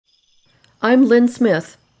I'm Lynn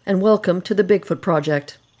Smith, and welcome to the Bigfoot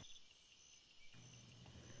Project.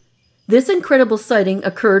 This incredible sighting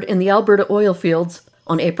occurred in the Alberta oil fields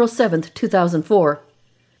on April 7, 2004.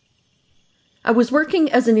 I was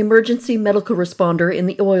working as an emergency medical responder in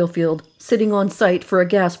the oil field, sitting on site for a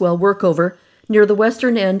gas well workover near the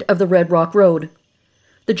western end of the Red Rock Road.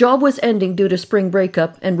 The job was ending due to spring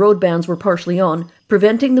breakup and road bans were partially on,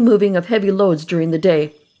 preventing the moving of heavy loads during the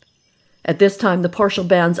day. At this time, the partial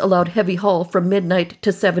bans allowed heavy haul from midnight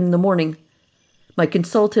to 7 in the morning. My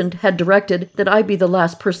consultant had directed that I be the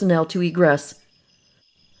last personnel to egress.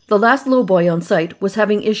 The last lowboy on site was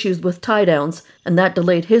having issues with tie-downs, and that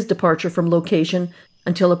delayed his departure from location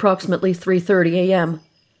until approximately 3:30 a.m.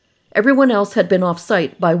 Everyone else had been off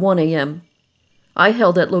site by 1 a.m. I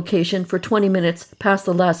held at location for 20 minutes past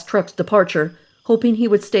the last truck's departure, hoping he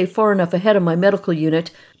would stay far enough ahead of my medical unit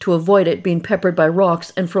to avoid it being peppered by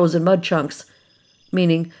rocks and frozen mud chunks,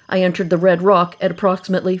 meaning I entered the Red Rock at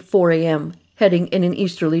approximately 4 a.m., heading in an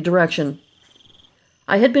easterly direction.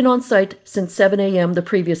 I had been on site since 7 a.m. the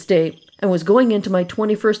previous day and was going into my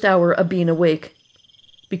 21st hour of being awake.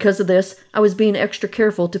 Because of this, I was being extra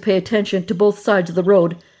careful to pay attention to both sides of the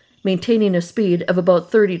road, maintaining a speed of about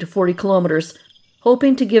 30 to 40 kilometers,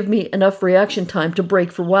 hoping to give me enough reaction time to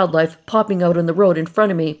brake for wildlife popping out on the road in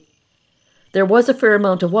front of me. There was a fair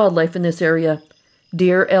amount of wildlife in this area: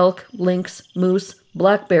 deer, elk, lynx, moose,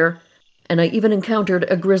 black bear, and I even encountered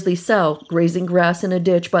a grizzly sow grazing grass in a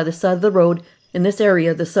ditch by the side of the road in this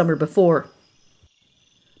area the summer before.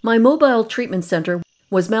 My mobile treatment center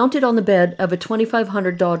was mounted on the bed of a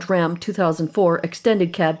 2500 Dodge Ram 2004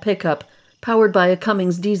 extended cab pickup powered by a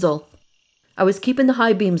Cummins diesel. I was keeping the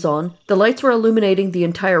high beams on. The lights were illuminating the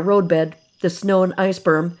entire roadbed, the snow and ice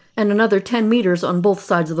berm, and another 10 meters on both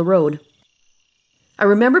sides of the road. I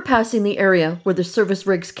remember passing the area where the service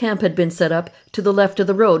rig's camp had been set up to the left of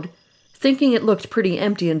the road, thinking it looked pretty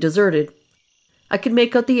empty and deserted. I could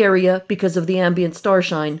make out the area because of the ambient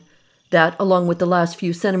starshine. That, along with the last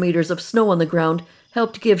few centimeters of snow on the ground,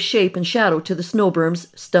 helped give shape and shadow to the snow berms,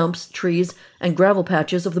 stumps, trees, and gravel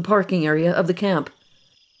patches of the parking area of the camp.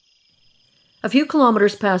 A few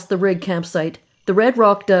kilometers past the rig campsite, the Red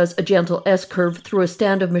Rock does a gentle S-curve through a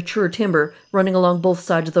stand of mature timber running along both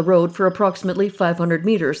sides of the road for approximately 500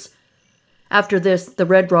 meters. After this, the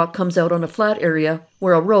Red Rock comes out on a flat area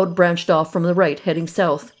where a road branched off from the right heading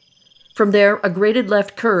south. From there, a graded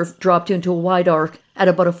left curve dropped into a wide arc at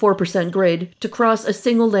about a 4% grade to cross a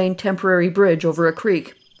single-lane temporary bridge over a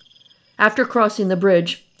creek. After crossing the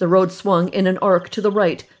bridge, the road swung in an arc to the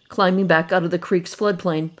right, climbing back out of the creek's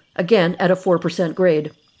floodplain, again at a 4%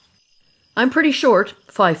 grade. I'm pretty short,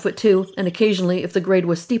 5'2", and occasionally, if the grade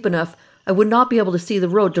was steep enough, I would not be able to see the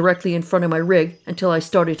road directly in front of my rig until I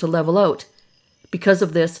started to level out. Because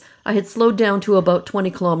of this, I had slowed down to about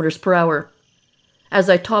 20 kilometers per hour. As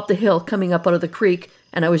I topped the hill coming up out of the creek,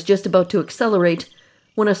 and I was just about to accelerate,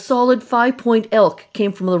 when a solid 5-point elk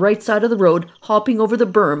came from the right side of the road, hopping over the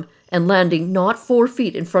berm and landing not 4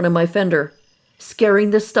 feet in front of my fender,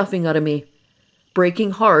 scaring the stuffing out of me.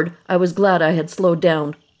 Braking hard, I was glad I had slowed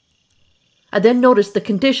down. I then noticed the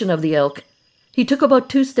condition of the elk. He took about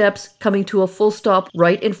 2 steps, coming to a full stop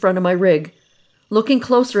right in front of my rig. Looking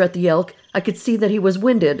closer at the elk, I could see that he was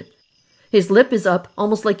winded. His lip is up,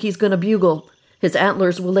 almost like he's going to bugle. His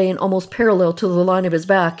antlers were laying almost parallel to the line of his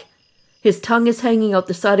back. His tongue is hanging out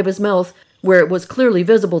the side of his mouth, where it was clearly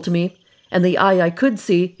visible to me, and the eye I could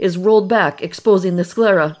see is rolled back, exposing the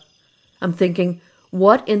sclera. I'm thinking,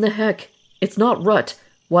 what in the heck? It's not rut.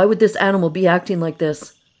 Why would this animal be acting like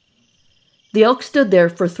this? The elk stood there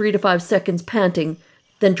for 3 to 5 seconds panting,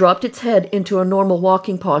 then dropped its head into a normal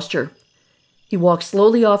walking posture. He walked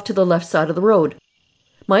slowly off to the left side of the road.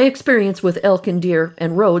 My experience with elk and deer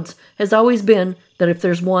and roads has always been that if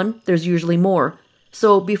there's one, there's usually more.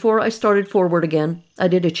 So before I started forward again, I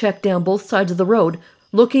did a check down both sides of the road,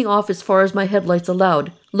 looking off as far as my headlights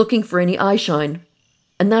allowed, looking for any eye shine.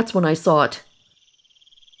 And that's when I saw it.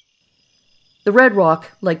 The Red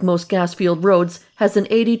Rock, like most gas field roads, has an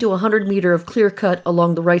 80 to 100 meter of clear cut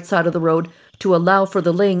along the right side of the road to allow for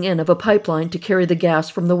the laying in of a pipeline to carry the gas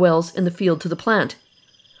from the wells in the field to the plant.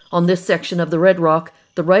 On this section of the Red Rock,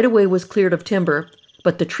 the right-of-way was cleared of timber,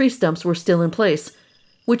 but the tree stumps were still in place,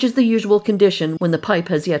 which is the usual condition when the pipe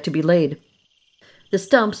has yet to be laid. The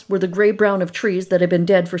stumps were the gray-brown of trees that had been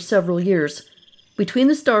dead for several years. Between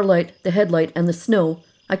the starlight, the headlight, and the snow,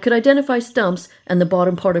 I could identify stumps and the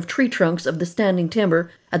bottom part of tree trunks of the standing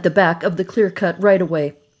timber at the back of the clear-cut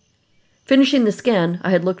right-of-way. Finishing the scan,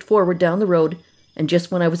 I had looked forward down the road, and just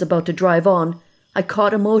when I was about to drive on, I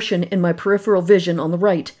caught a motion in my peripheral vision on the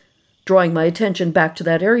right, drawing my attention back to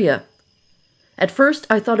that area. At first,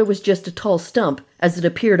 I thought it was just a tall stump, as it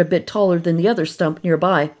appeared a bit taller than the other stump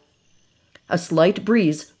nearby. A slight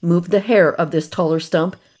breeze moved the hair of this taller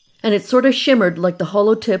stump, and it sort of shimmered like the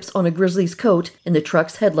hollow tips on a grizzly's coat in the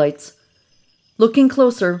truck's headlights. Looking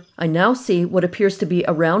closer, I now see what appears to be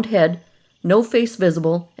a round head, no face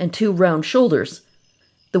visible, and 2 round shoulders.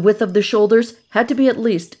 The width of the shoulders had to be at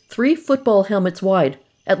least 3 football helmets wide,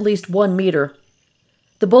 at least 1 meter.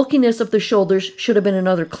 The bulkiness of the shoulders should have been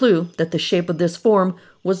another clue that the shape of this form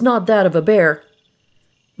was not that of a bear.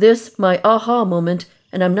 This, my aha moment,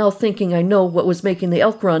 and I'm now thinking I know what was making the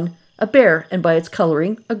elk run, a bear, and by its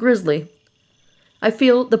coloring, a grizzly. I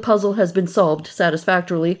feel the puzzle has been solved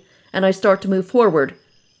satisfactorily, and I start to move forward.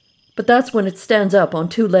 But that's when it stands up on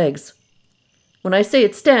 2 legs. When I say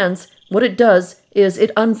it stands, what it does is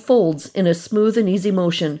it unfolds in a smooth and easy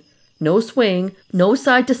motion. No swaying, no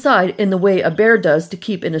side to side in the way a bear does to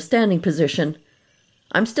keep in a standing position.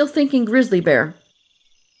 I'm still thinking grizzly bear.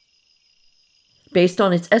 Based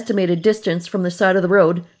on its estimated distance from the side of the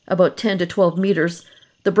road, about 10 to 12 meters,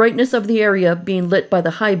 the brightness of the area being lit by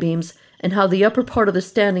the high beams, and how the upper part of the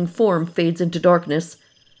standing form fades into darkness,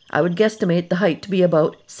 I would guesstimate the height to be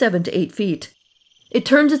about 7 to 8 feet. It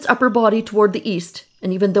turns its upper body toward the east,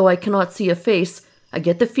 and even though I cannot see a face, I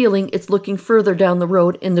get the feeling it's looking further down the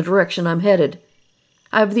road in the direction I'm headed.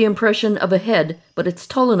 I have the impression of a head, but it's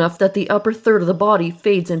tall enough that the upper third of the body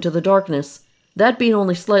fades into the darkness, that being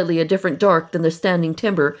only slightly a different dark than the standing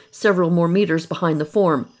timber several more meters behind the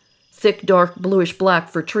form. Thick dark bluish-black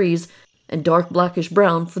for trees, and dark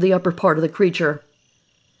blackish-brown for the upper part of the creature.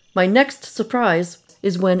 My next surprise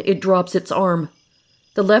is when it drops its arm.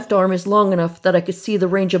 The left arm is long enough that I could see the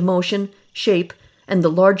range of motion, shape, and the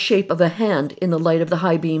large shape of a hand in the light of the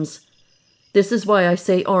high beams. This is why I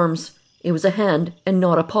say arms. It was a hand and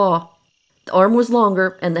not a paw. The arm was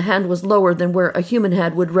longer, and the hand was lower than where a human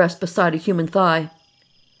head would rest beside a human thigh.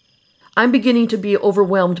 I'm beginning to be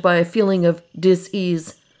overwhelmed by a feeling of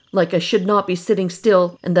dis-ease, like I should not be sitting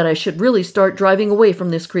still and that I should really start driving away from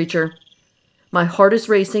this creature. My heart is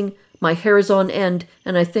racing, my hair is on end,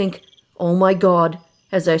 and I think, oh my God,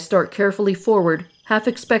 as I start carefully forward, half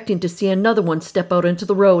expecting to see another one step out into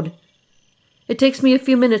the road. It takes me a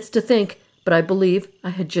few minutes to think, but I believe I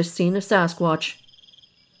had just seen a sasquatch.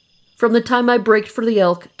 From the time I braked for the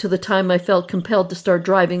elk to the time I felt compelled to start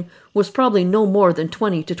driving was probably no more than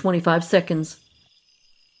 20 to 25 seconds.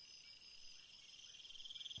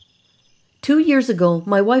 2 years ago,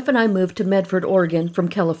 my wife and I moved to Medford, Oregon from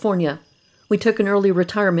California. We took an early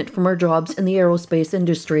retirement from our jobs in the aerospace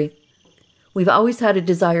industry. We've always had a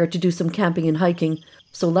desire to do some camping and hiking,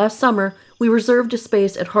 so last summer we reserved a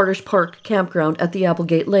space at Hardish Park Campground at the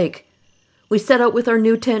Applegate Lake. We set out with our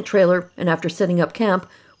new tent trailer, and after setting up camp,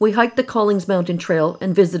 we hiked the Collings Mountain Trail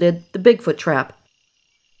and visited the Bigfoot trap.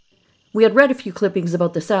 We had read a few clippings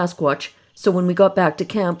about the Sasquatch, so when we got back to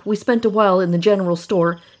camp, we spent a while in the general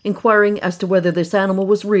store inquiring as to whether this animal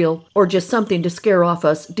was real or just something to scare off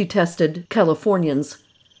us detested Californians.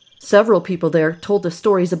 Several people there told us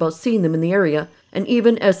stories about seeing them in the area, and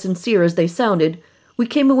even as sincere as they sounded, we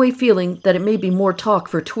came away feeling that it may be more talk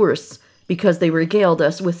for tourists, because they regaled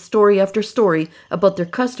us with story after story about their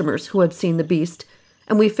customers who had seen the beast,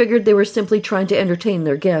 and we figured they were simply trying to entertain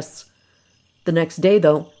their guests. The next day,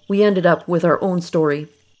 though, we ended up with our own story.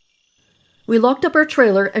 We locked up our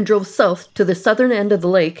trailer and drove south to the southern end of the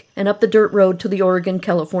lake and up the dirt road to the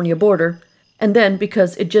Oregon-California border, and then,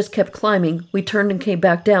 because it just kept climbing, we turned and came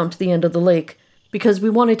back down to the end of the lake, because we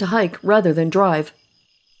wanted to hike rather than drive.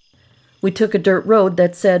 We took a dirt road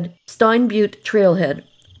that said Stein Butte Trailhead.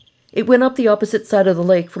 It went up the opposite side of the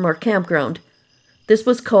lake from our campground. This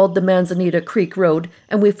was called the Manzanita Creek Road,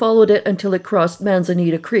 and we followed it until it crossed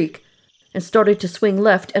Manzanita Creek, and started to swing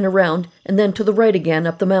left and around, and then to the right again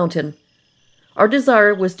up the mountain. Our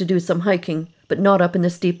desire was to do some hiking, but not up in the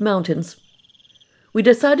steep mountains. We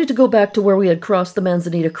decided to go back to where we had crossed the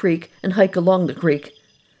Manzanita Creek and hike along the creek.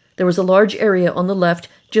 There was a large area on the left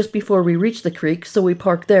just before we reached the creek, so we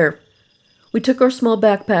parked there. We took our small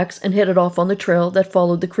backpacks and headed off on the trail that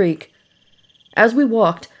followed the creek. As we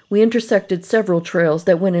walked, we intersected several trails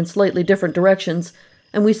that went in slightly different directions,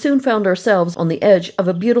 and we soon found ourselves on the edge of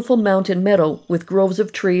a beautiful mountain meadow with groves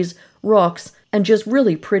of trees, rocks, and just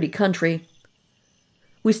really pretty country.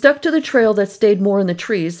 We stuck to the trail that stayed more in the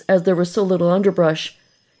trees as there was so little underbrush.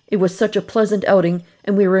 It was such a pleasant outing,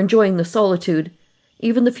 and we were enjoying the solitude.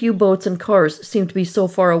 Even the few boats and cars seemed to be so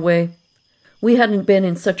far away. We hadn't been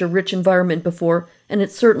in such a rich environment before, and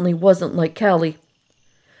it certainly wasn't like Cali.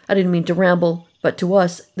 I didn't mean to ramble, but to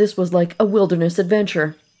us, this was like a wilderness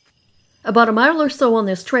adventure. About a mile or so on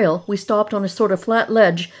this trail, we stopped on a sort of flat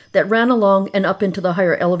ledge that ran along and up into the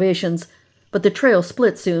higher elevations. But the trail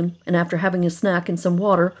split soon, and after having a snack and some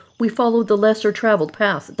water, we followed the lesser traveled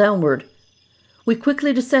path downward. We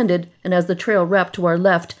quickly descended, and as the trail wrapped to our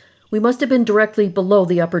left, we must have been directly below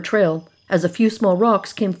the upper trail, as a few small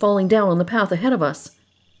rocks came falling down on the path ahead of us.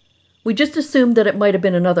 We just assumed that it might have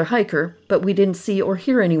been another hiker, but we didn't see or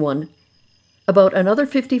hear anyone. About another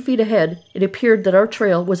 50 feet ahead, it appeared that our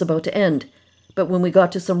trail was about to end, but when we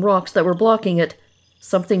got to some rocks that were blocking it,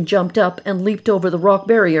 something jumped up and leaped over the rock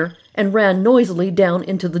barrier and ran noisily down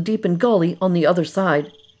into the deepened gully on the other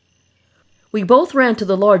side. We both ran to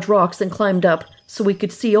the large rocks and climbed up so we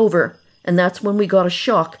could see over, and that's when we got a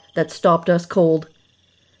shock that stopped us cold.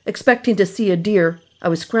 Expecting to see a deer, I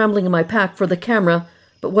was scrambling in my pack for the camera,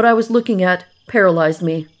 but what I was looking at paralyzed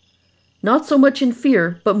me. Not so much in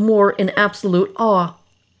fear, but more in absolute awe.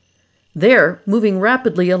 There, moving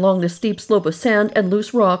rapidly along the steep slope of sand and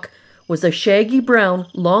loose rock, was a shaggy brown,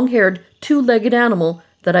 long-haired, two-legged animal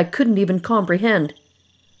that I couldn't even comprehend.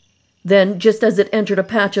 Then, just as it entered a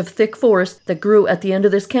patch of thick forest that grew at the end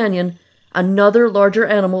of this canyon, another larger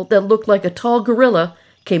animal that looked like a tall gorilla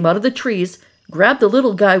came out of the trees, grabbed the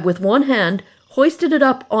little guy with one hand, hoisted it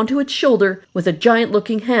up onto its shoulder with a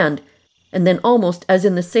giant-looking hand, and then almost as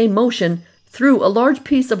in the same motion, threw a large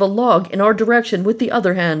piece of a log in our direction with the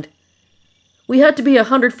other hand. We had to be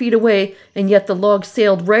 100 feet away, and yet the log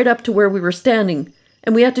sailed right up to where we were standing,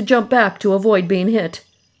 and we had to jump back to avoid being hit.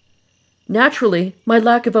 Naturally, my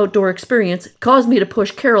lack of outdoor experience caused me to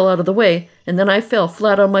push Carol out of the way, and then I fell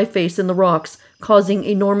flat on my face in the rocks, causing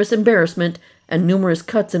enormous embarrassment and numerous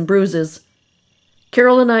cuts and bruises.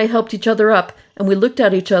 Carol and I helped each other up, and we looked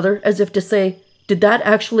at each other as if to say, "Did that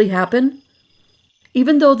actually happen?"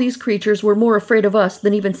 Even though these creatures were more afraid of us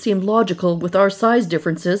than even seemed logical with our size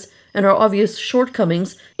differences and our obvious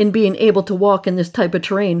shortcomings in being able to walk in this type of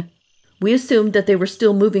terrain, we assumed that they were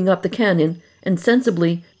still moving up the canyon, and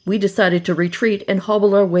sensibly, we decided to retreat and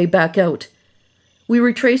hobble our way back out. We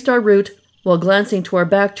retraced our route while glancing to our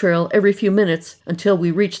back trail every few minutes until we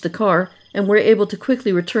reached the car and were able to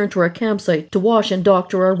quickly return to our campsite to wash and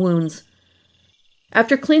doctor our wounds.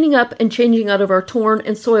 After cleaning up and changing out of our torn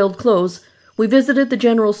and soiled clothes, we visited the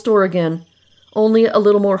general store again, only a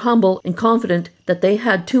little more humble and confident that they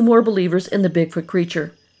had 2 more believers in the Bigfoot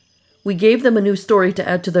creature. We gave them a new story to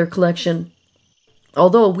add to their collection.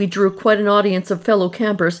 Although we drew quite an audience of fellow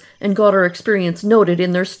campers and got our experience noted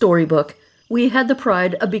in their storybook, we had the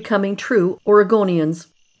pride of becoming true Oregonians.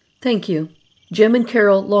 Thank you. Jim and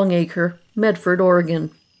Carol Longacre, Medford,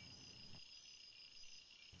 Oregon.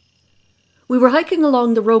 We were hiking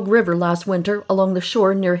along the Rogue River last winter along the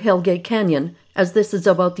shore near Hellgate Canyon, as this is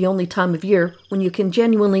about the only time of year when you can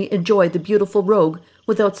genuinely enjoy the beautiful Rogue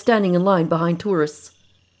without standing in line behind tourists.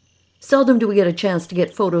 Seldom do we get a chance to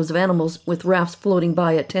get photos of animals with rafts floating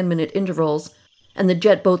by at 10-minute intervals and the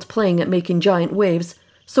jet boats playing at making giant waves,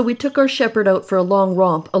 so we took our shepherd out for a long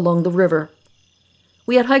romp along the river.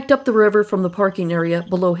 We had hiked up the river from the parking area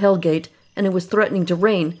below Hellgate, and it was threatening to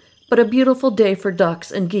rain, but a beautiful day for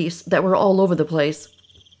ducks and geese that were all over the place.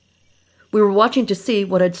 We were watching to see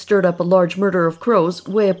what had stirred up a large murder of crows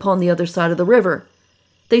way upon the other side of the river.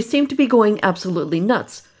 They seemed to be going absolutely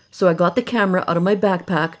nuts, so I got the camera out of my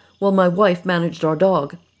backpack while my wife managed our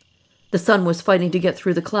dog. The sun was fighting to get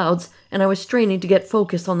through the clouds, and I was straining to get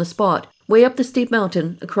focus on the spot, way up the steep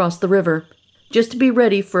mountain across the river, just to be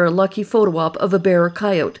ready for a lucky photo op of a bear or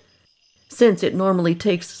coyote. Since it normally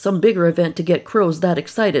takes some bigger event to get crows that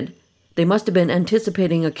excited, they must have been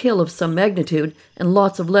anticipating a kill of some magnitude and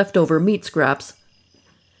lots of leftover meat scraps.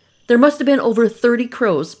 There must have been over 30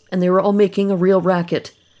 crows, and they were all making a real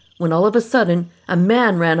racket, when all of a sudden a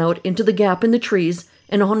man ran out into the gap in the trees,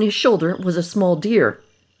 and on his shoulder was a small deer.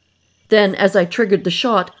 Then, as I triggered the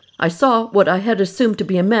shot, I saw what I had assumed to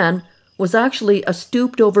be a man was actually a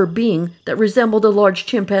stooped-over being that resembled a large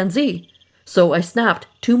chimpanzee, so I snapped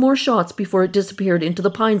 2 more shots before it disappeared into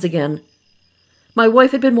the pines again. My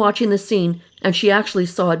wife had been watching the scene, and she actually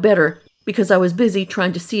saw it better, because I was busy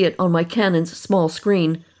trying to see it on my Canon's small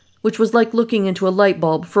screen, which was like looking into a light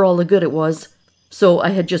bulb for all the good it was. So I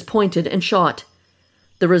had just pointed and shot.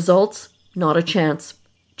 The results? Not a chance.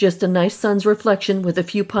 Just a nice sun's reflection with a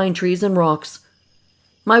few pine trees and rocks.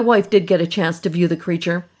 My wife did get a chance to view the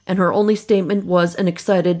creature, and her only statement was an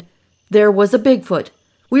excited, "There was a Bigfoot.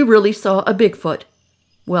 We really saw a Bigfoot."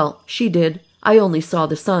 Well, she did. I only saw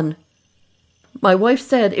the sun. My wife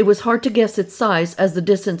said it was hard to guess its size as the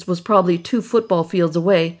distance was probably 2 football fields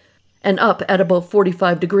away and up at about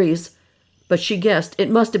 45 degrees, but she guessed it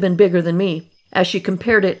must have been bigger than me, as she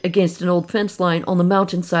compared it against an old fence line on the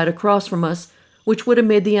mountainside across from us, which would have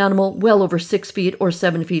made the animal well over 6 feet or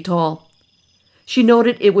 7 feet tall. She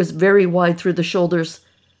noted it was very wide through the shoulders.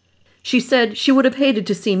 She said she would have hated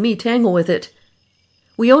to see me tangle with it.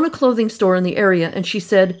 We own a clothing store in the area, and she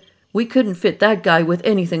said we couldn't fit that guy with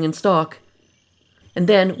anything in stock. And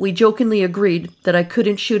then we jokingly agreed that I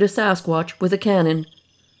couldn't shoot a Sasquatch with a cannon.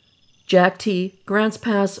 Jack T., Grants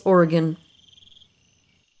Pass, Oregon.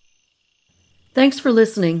 Thanks for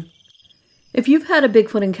listening. If you've had a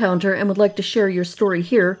Bigfoot encounter and would like to share your story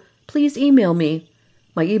here, please email me.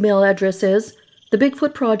 My email address is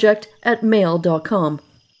thebigfootproject@mail.com.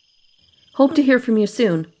 Hope to hear from you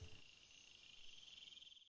soon.